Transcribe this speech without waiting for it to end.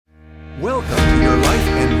Welcome to your Life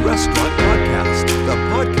and Restaurant Podcast, the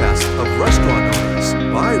podcast of restaurant owners,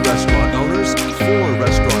 by restaurant owners, for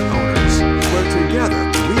restaurant owners, where together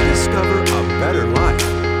we discover a better life,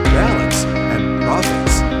 balance, and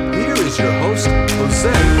profits. Here is your host,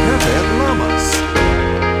 Jose Pepe Lamas.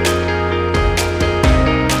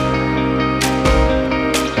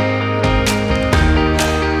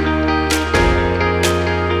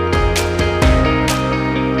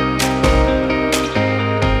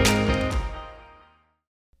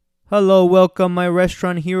 Hello, welcome my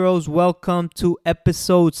restaurant heroes. Welcome to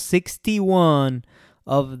episode 61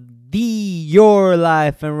 of the Your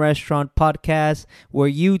Life and Restaurant Podcast, where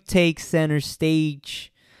you take center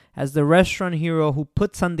stage as the restaurant hero who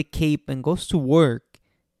puts on the cape and goes to work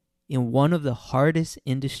in one of the hardest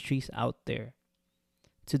industries out there.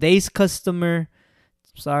 Today's podcast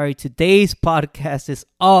is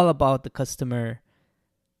all about the customer.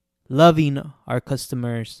 Loving our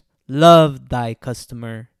customers. Love thy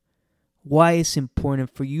customer. Why it's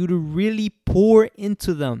important for you to really pour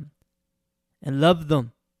into them and love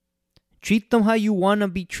them. Treat them how you want to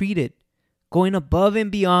be treated, going above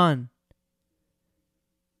and beyond.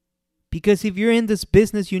 Because if you're in this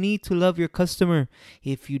business, you need to love your customer.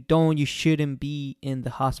 If you don't, you shouldn't be in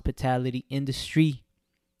the hospitality industry.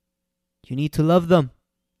 You need to love them.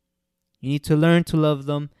 You need to learn to love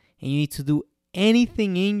them, and you need to do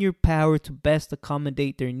anything in your power to best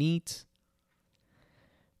accommodate their needs.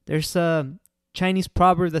 There's a Chinese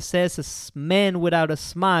proverb that says a man without a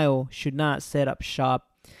smile should not set up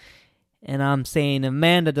shop. And I'm saying a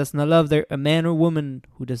man or woman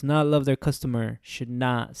who does not love their customer should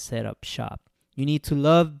not set up shop. You need to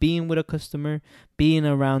love being with a customer, being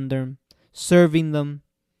around them, serving them,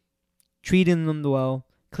 treating them well,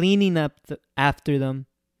 cleaning up after them,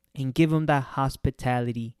 and give them that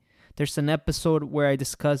hospitality. There's an episode where I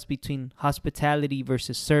discuss between hospitality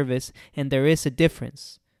versus service, and there is a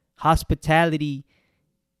difference. Hospitality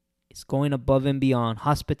is going above and beyond.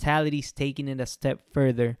 Hospitality is taking it a step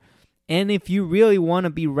further. And if you really want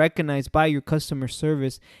to be recognized by your customer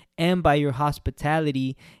service and by your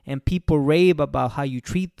hospitality, and people rave about how you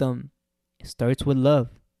treat them, it starts with love.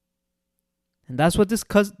 And that's what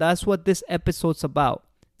this episode's about.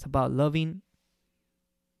 It's about loving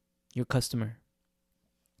your customer.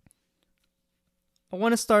 I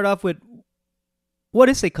want to start off with, what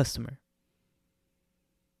is a customer?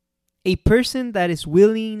 A person that is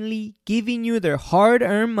willingly giving you their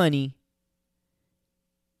hard-earned money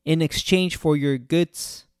in exchange for your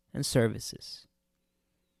goods and services.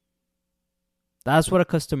 That's what a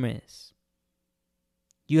customer is.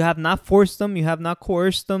 You have not forced them. You have not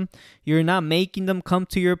coerced them. You're not making them come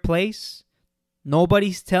to your place.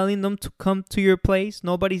 Nobody's telling them to come to your place.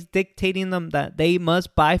 Nobody's dictating them that they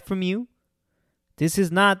must buy from you. This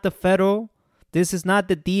is not the federal. This is not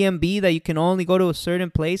the DMV that you can only go to a certain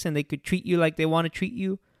place and they could treat you like they want to treat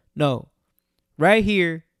you. No. Right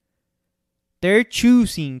here, they're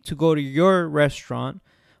choosing to go to your restaurant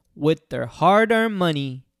with their hard-earned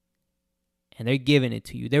money, and they're giving it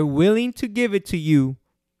to you. They're willing to give it to you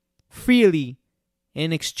freely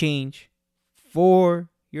in exchange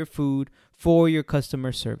for your food, for your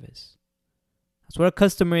customer service. That's what a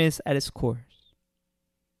customer is at its core.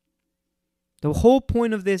 The whole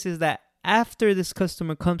point of this is that after this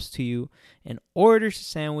customer comes to you and orders a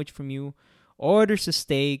sandwich from you, orders a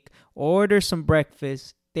steak, orders some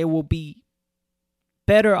breakfast, they will be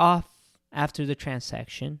better off after the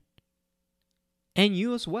transaction. And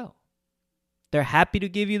you as well. They're happy to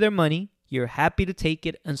give you their money. You're happy to take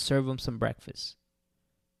it and serve them some breakfast.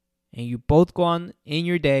 And you both go on in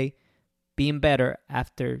your day being better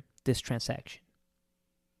after this transaction.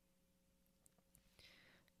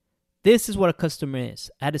 This is what a customer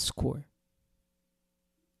is at its core.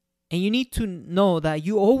 And you need to know that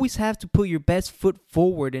you always have to put your best foot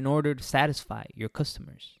forward in order to satisfy your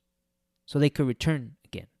customers so they could return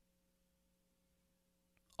again.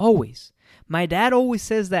 Always. My dad always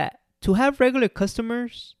says that to have regular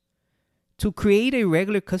customers, to create a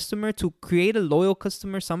regular customer, to create a loyal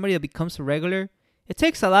customer, somebody that becomes a regular, it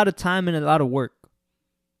takes a lot of time and a lot of work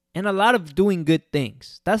and a lot of doing good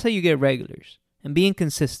things. That's how you get regulars and being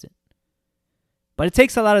consistent. But it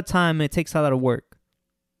takes a lot of time and it takes a lot of work.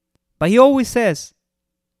 But he always says,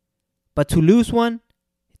 but to lose one,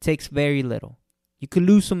 it takes very little. You could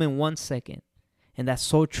lose them in 1 second. And that's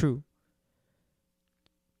so true.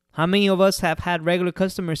 How many of us have had regular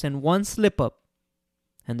customers and one slip up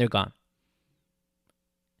and they're gone?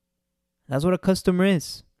 That's what a customer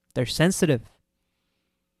is. They're sensitive.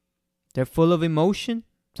 They're full of emotion.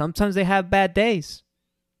 Sometimes they have bad days.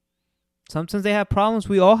 Sometimes they have problems.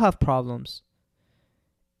 We all have problems.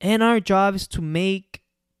 And our job is to make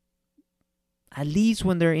at least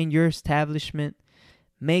when they're in your establishment,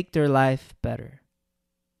 make their life better.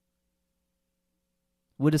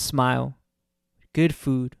 With a smile, good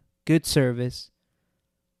food, good service.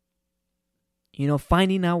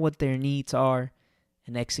 Finding out what their needs are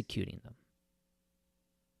and executing them.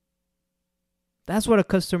 That's what a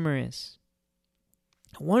customer is.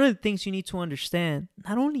 One of the things you need to understand,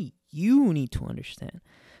 not only you need to understand,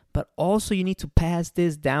 but also you need to pass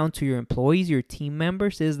this down to your employees, your team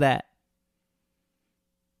members, is that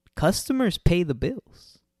customers pay the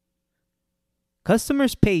bills.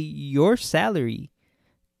 Customers pay your salary.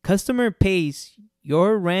 Customer pays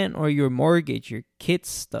your rent or your mortgage, your kids'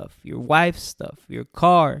 stuff, your wife's stuff, your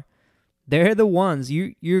car. They're the ones.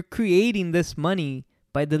 You're creating this money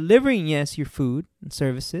by delivering, yes, your food and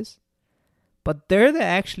services, but they're the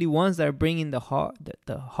actually ones that are bringing their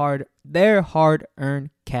hard-earned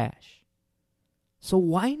cash. So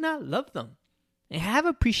why not love them and have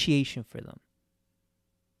appreciation for them?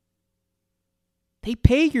 They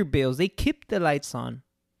pay your bills. They keep the lights on.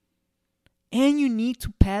 And you need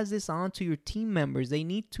to pass this on to your team members. They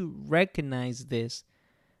need to recognize this,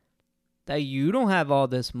 that you don't have all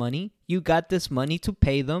this money. You got this money to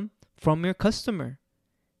pay them from your customer.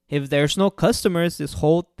 If there's no customers, this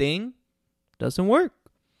whole thing doesn't work.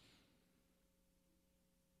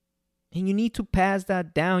 And you need to pass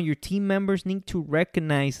that down. Your team members need to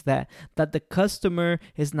recognize that the customer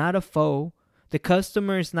is not a foe. The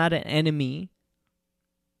customer is not an enemy.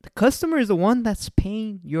 The customer is the one that's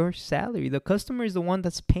paying your salary. The customer is the one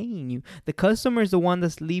that's paying you. The customer is the one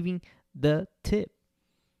that's leaving the tip.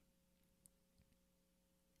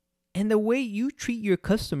 And the way you treat your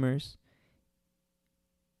customers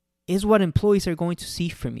is what employees are going to see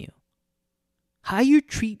from you. How you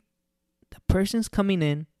treat the persons coming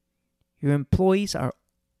in, your employees are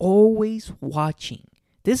always watching.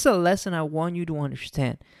 This is a lesson I want you to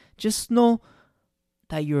understand. Just know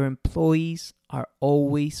that your employees are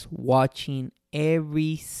always watching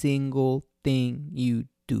every single thing you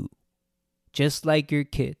do, just like your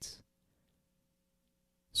kids.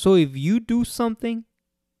 So if you do something,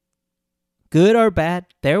 good or bad,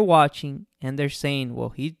 they're watching and they're saying, well,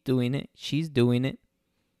 he's doing it, she's doing it.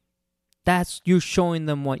 You're showing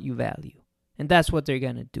them what you value. And that's what they're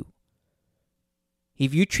going to do.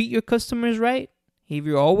 If you treat your customers right, if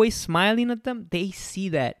you're always smiling at them, they see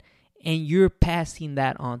that and you're passing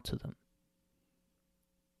that on to them.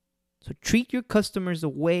 So treat your customers the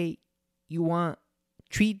way you want.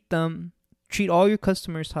 Treat all your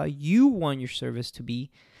customers how you want your service to be,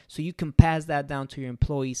 so you can pass that down to your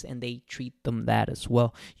employees and they treat them that as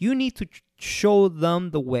well. You need to show them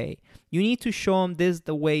the way. You need to show them this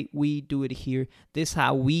the way we do it here. This is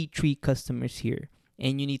how we treat customers here.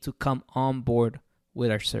 And you need to come on board with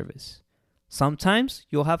our service. Sometimes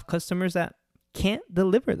you'll have customers that can't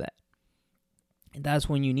deliver that. And that's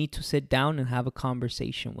when you need to sit down and have a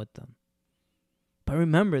conversation with them. But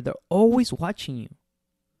remember, they're always watching you.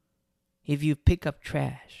 If you pick up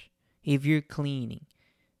trash, if you're cleaning,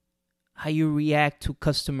 how you react to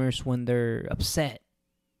customers when they're upset.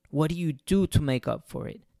 What do you do to make up for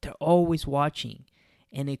it? They're always watching.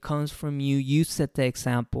 And it comes from you. You set the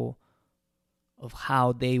example of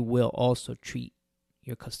how they will also treat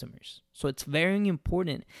your customers. So it's very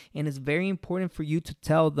important. And it's very important for you to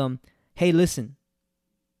tell them, hey, listen,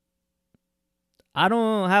 I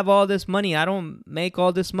don't have all this money. I don't make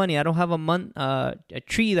all this money. I don't have a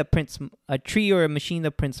tree or a machine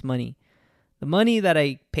that prints money. The money that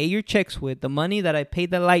I pay your checks with, the money that I pay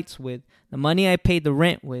the lights with, the money I pay the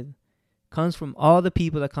rent with, comes from all the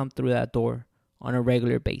people that come through that door on a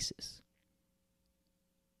regular basis.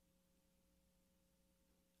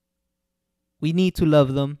 We need to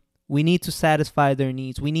love them. We need to satisfy their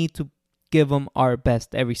needs. We need to give them our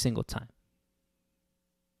best every single time.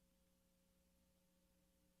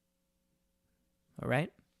 All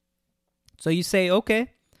right? So you say,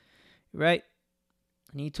 okay, right,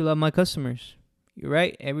 I need to love my customers. You're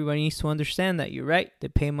right. Everybody needs to understand that. You're right. They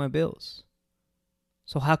pay my bills.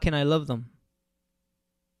 So how can I love them?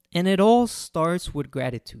 And it all starts with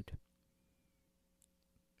gratitude.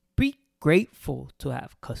 Be grateful to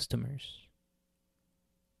have customers.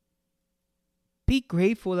 Be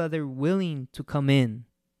grateful that they're willing to come in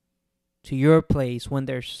to your place when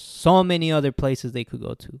there's so many other places they could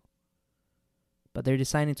go to. But they're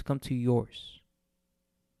deciding to come to yours.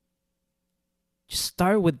 Just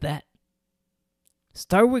start with that.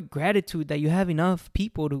 Start with gratitude that you have enough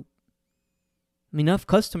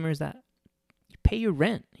customers that you pay your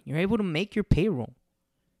rent. You're able to make your payroll.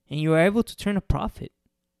 And you're able to turn a profit.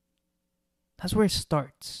 That's where it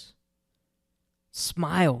starts.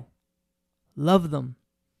 Smile. Love them.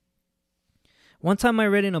 One time I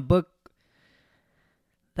read in a book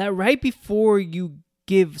that right before you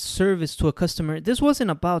give service to a customer, this wasn't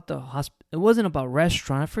about it wasn't about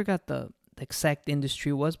restaurant. I forgot the exact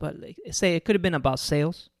industry was, but say it could have been about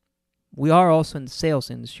sales. We are also in the sales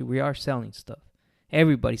industry. We are selling stuff.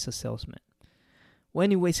 Everybody's a salesman. Well,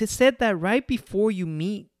 anyways, it said that right before you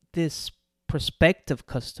meet this prospective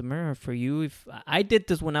customer, or for you, if I did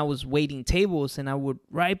this when I was waiting tables, and I would,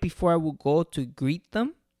 right before I would go to greet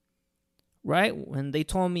them, right, when they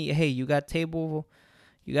told me, hey, you got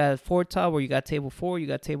 4 top, or you got table 4, you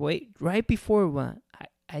got table 8, right before,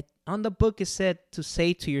 I on the book it said to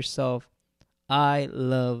say to yourself, I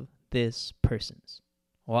love this person's,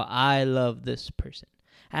 or I love this person.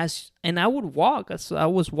 And I would walk, so I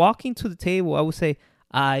was walking to the table, I would say,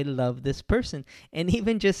 I love this person. And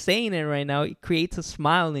even just saying it right now, it creates a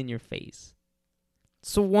smile in your face.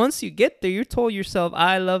 So once you get there, you told yourself,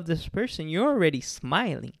 I love this person, you're already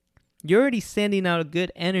smiling. You're already sending out a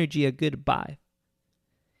good energy, a good vibe.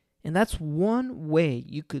 And that's one way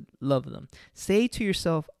you could love them. Say to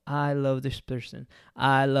yourself, I love this person.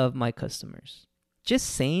 I love my customers. Just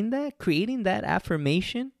saying that, creating that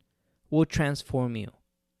affirmation will transform you.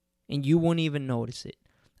 And you won't even notice it.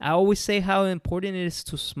 I always say how important it is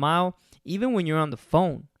to smile, even when you're on the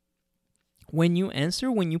phone. When you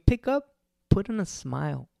answer, when you pick up, put on a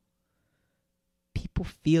smile. People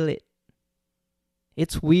feel it.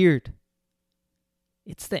 It's weird.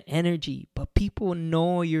 It's the energy, but people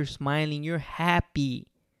know you're smiling, you're happy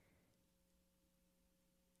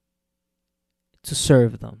to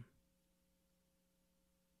serve them.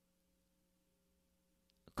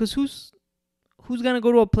 Because who's going to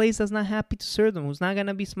go to a place that's not happy to serve them? Who's not going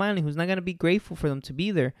to be smiling? Who's not going to be grateful for them to be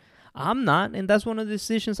there? I'm not, and that's one of the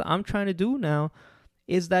decisions I'm trying to do now,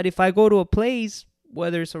 is that if I go to a place,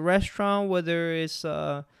 whether it's a restaurant, whether it's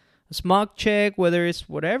a smog check, whether it's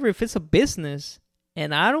whatever, if it's a business,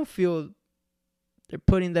 and I don't feel they're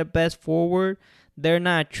putting their best forward, they're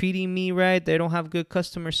not treating me right, they don't have good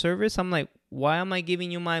customer service, I'm like, why am I giving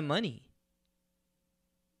you my money?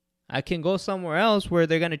 I can go somewhere else where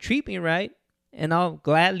they're going to treat me right, and I'll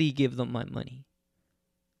gladly give them my money.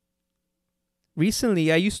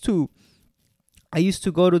 Recently, I used to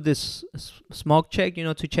go to this smog check,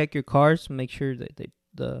 to check your cars, make sure that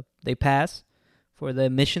they pass for the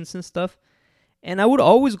emissions and stuff. And I would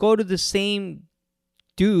always go to the same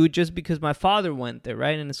dude just because my father went there,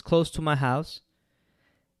 right? And it's close to my house.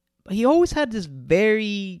 But he always had this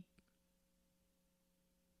very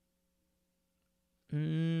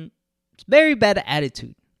bad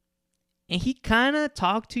attitude. And he kind of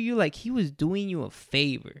talked to you like he was doing you a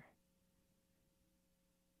favor.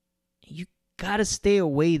 You got to stay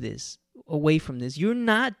away from this. You're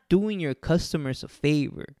not doing your customers a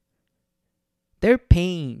favor. They're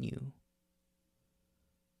paying you.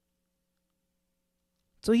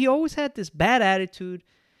 So he always had this bad attitude.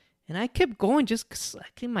 And I kept going just because I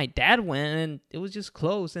think my dad went and it was just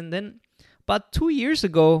close. And then about 2 years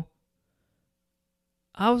ago,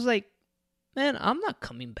 I was like, man, I'm not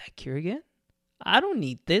coming back here again. I don't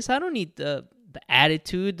need this. I don't need the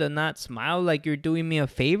attitude, the not smile like you're doing me a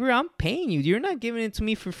favor. I'm paying you. You're not giving it to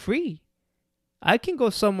me for free. I can go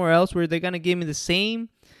somewhere else where they're going to give me the same.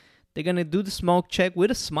 They're going to do the smoke check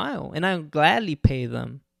with a smile, and I'll gladly pay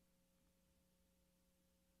them.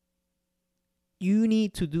 You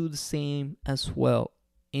need to do the same as well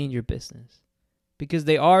in your business, because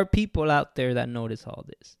there are people out there that notice all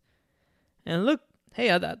this. And look, hey,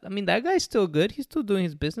 I mean, that guy's still good. He's still doing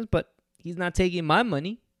his business, but he's not taking my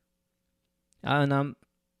money. And I'm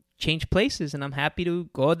change places, and I'm happy to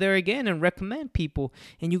go there again and recommend people.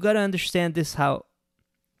 And you got to understand this, how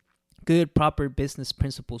good, proper business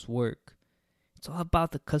principles work. It's all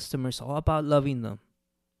about the customers, all about loving them,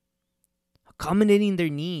 accommodating their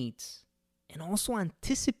needs, and also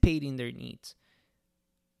anticipating their needs.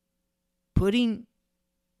 Putting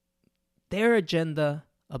their agenda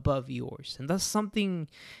above yours. And that's something,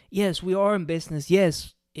 yes, we are in business.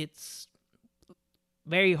 Yes, it's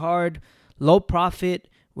very hard, low profit.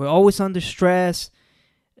 We're always under stress.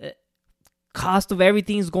 Cost of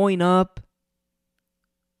everything is going up.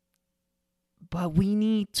 But we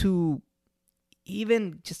need to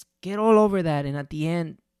even just get all over that. And at the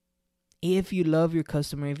end, if you love your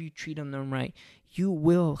customer, if you treat them right, you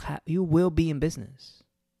will be in business.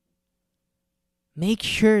 Make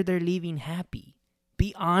sure they're leaving happy.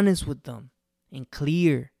 Be honest with them and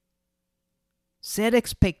clear. Set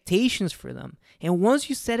expectations for them. And once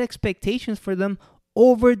you set expectations for them,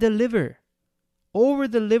 over-deliver.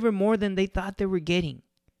 Over-deliver more than they thought they were getting.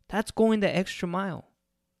 That's going the extra mile.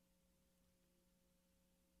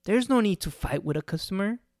 There's no need to fight with a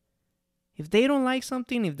customer. If they don't like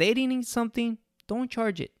something, if they didn't need something, don't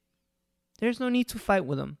charge it. There's no need to fight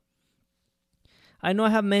with them. I know I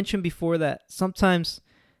have mentioned before that sometimes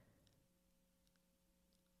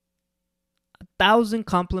 1,000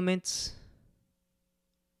 compliments,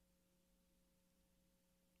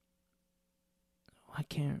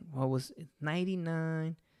 what was it,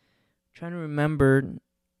 99? Trying to remember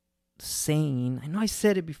the saying. I know I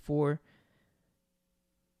said it before.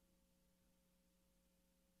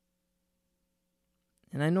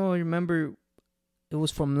 And I remember it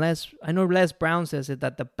was from Les Brown says it,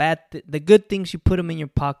 that the good things you put them in your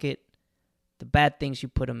pocket, the bad things you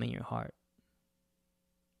put them in your heart.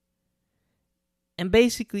 And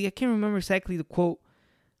basically, I can't remember exactly the quote,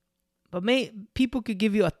 but people could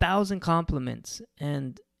give you 1,000 compliments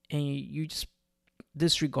and you just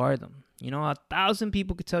disregard them. 1,000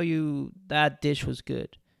 people could tell you that dish was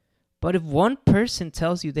good. But if one person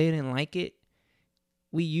tells you they didn't like it,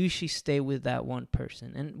 we usually stay with that one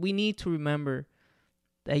person. And we need to remember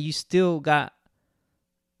that you still got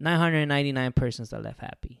 999 persons that left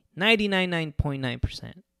happy.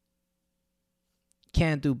 99.9%.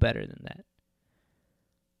 Can't do better than that.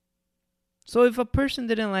 So if a person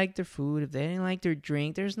didn't like their food, if they didn't like their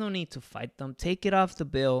drink, there's no need to fight them. Take it off the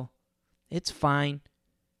bill. It's fine.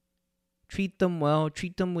 Treat them well.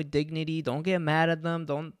 Treat them with dignity. Don't get mad at them.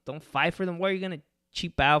 Don't fight for them. Why are you going to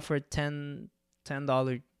cheap out for a $10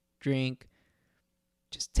 drink?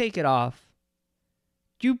 Just take it off.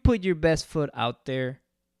 You put your best foot out there.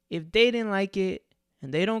 If they didn't like it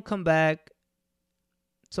and they don't come back,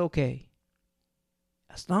 it's okay.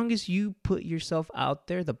 As long as you put yourself out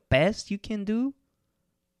there the best you can do,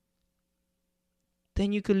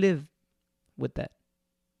 then you could live with that.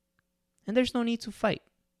 And there's no need to fight.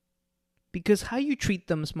 Because how you treat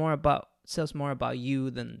them says more about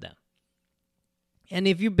you than them. And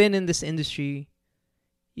if you've been in this industry,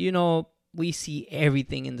 we see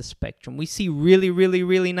everything in the spectrum. We see really, really,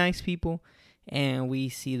 really nice people, and we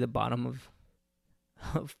see the bottom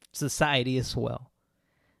of society as well.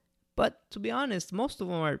 But to be honest, most of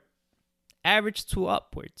them are average to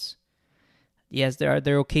upwards. Yes, there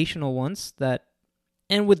are occasional ones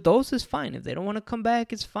and with those it's fine. If they don't want to come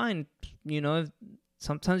back, it's fine.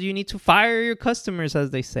 Sometimes you need to fire your customers,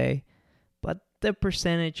 as they say. But the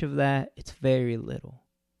percentage of that, it's very little.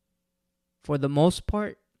 For the most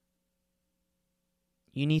part,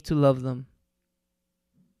 you need to love them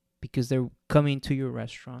because they're coming to your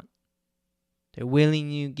restaurant. They're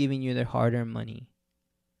giving you their hard-earned money.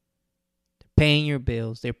 They're paying your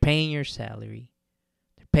bills. They're paying your salary.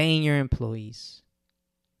 They're paying your employees.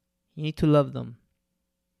 You need to love them.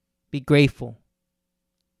 Be grateful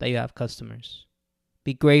that you have customers.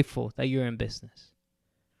 Be grateful that you're in business.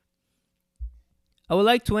 I would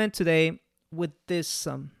like to end today with this.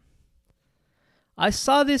 I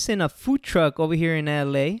saw this in a food truck over here in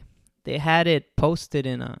LA. They had it posted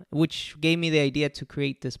which gave me the idea to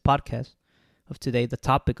create this podcast of today, the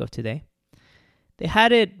topic of today. They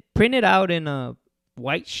had it printed out in a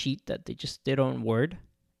white sheet that they just did on Word,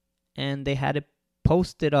 and they had it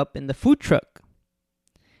posted up in the food truck.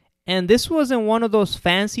 And this wasn't one of those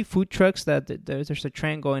fancy food trucks that there's a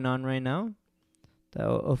trend going on right now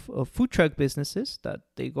of food truck businesses that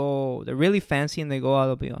they're really fancy and they go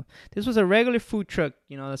all the way up. This was a regular food truck,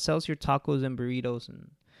 that sells your tacos and burritos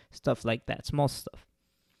and stuff like that, small stuff.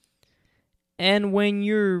 And when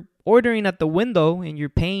you're ordering at the window and you're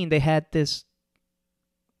paying, they had this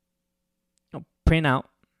printout,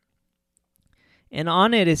 and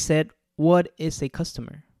on it said, "What is a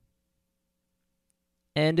customer?"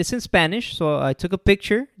 And it's in Spanish, so I took a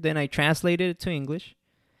picture, then I translated it to English.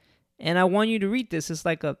 And I want you to read this. It's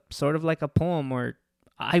like sort of like a poem, or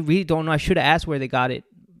I really don't know. I should have asked where they got it.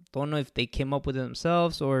 Don't know if they came up with it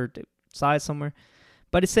themselves or they saw it somewhere.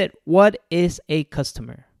 But it said, "What is a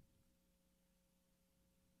customer?"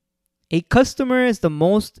 A customer is the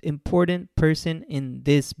most important person in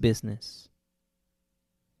this business.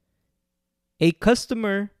 A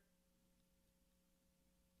customer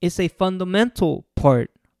is a fundamental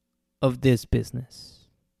part of this business.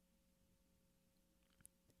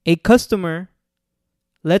 A customer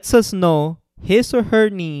lets us know his or her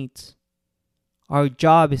needs. Our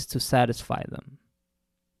job is to satisfy them.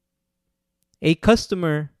 A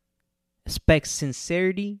customer expects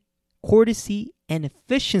sincerity, courtesy, and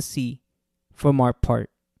efficiency from our part.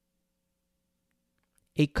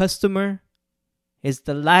 A customer is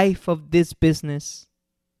the life of this business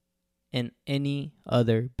and any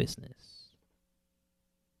other business.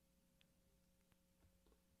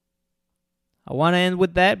 I want to end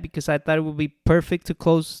with that because I thought it would be perfect to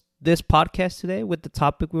close this podcast today with the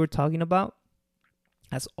topic we were talking about.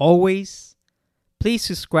 As always, please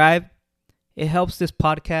subscribe. It helps this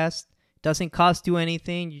podcast Doesn't cost you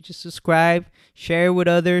anything. You just subscribe, share it with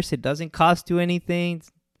others. It doesn't cost you anything,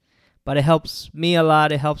 but it helps me a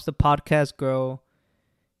lot. It helps the podcast grow.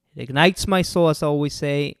 It ignites my soul, as I always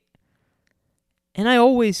say. And I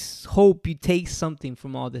always hope you take something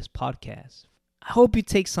from all this podcast. I hope you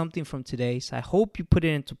take something from today's. I hope you put it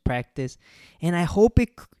into practice. And I hope it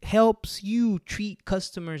helps you treat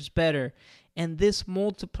customers better. And this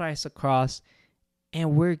multiplies across.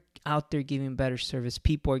 And we're out there giving better service.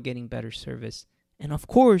 People are getting better service. And of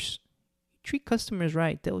course, treat customers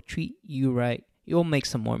right. They'll treat you right. You'll make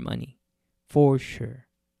some more money. For sure.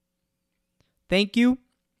 Thank you.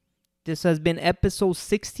 This has been episode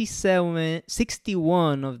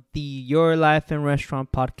 61 of the Your Life in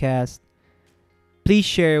Restaurant podcast. Please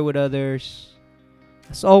share it with others.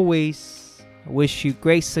 As always, I wish you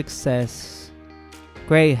great success,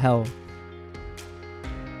 great health,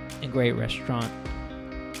 and great restaurant.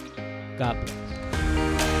 God bless.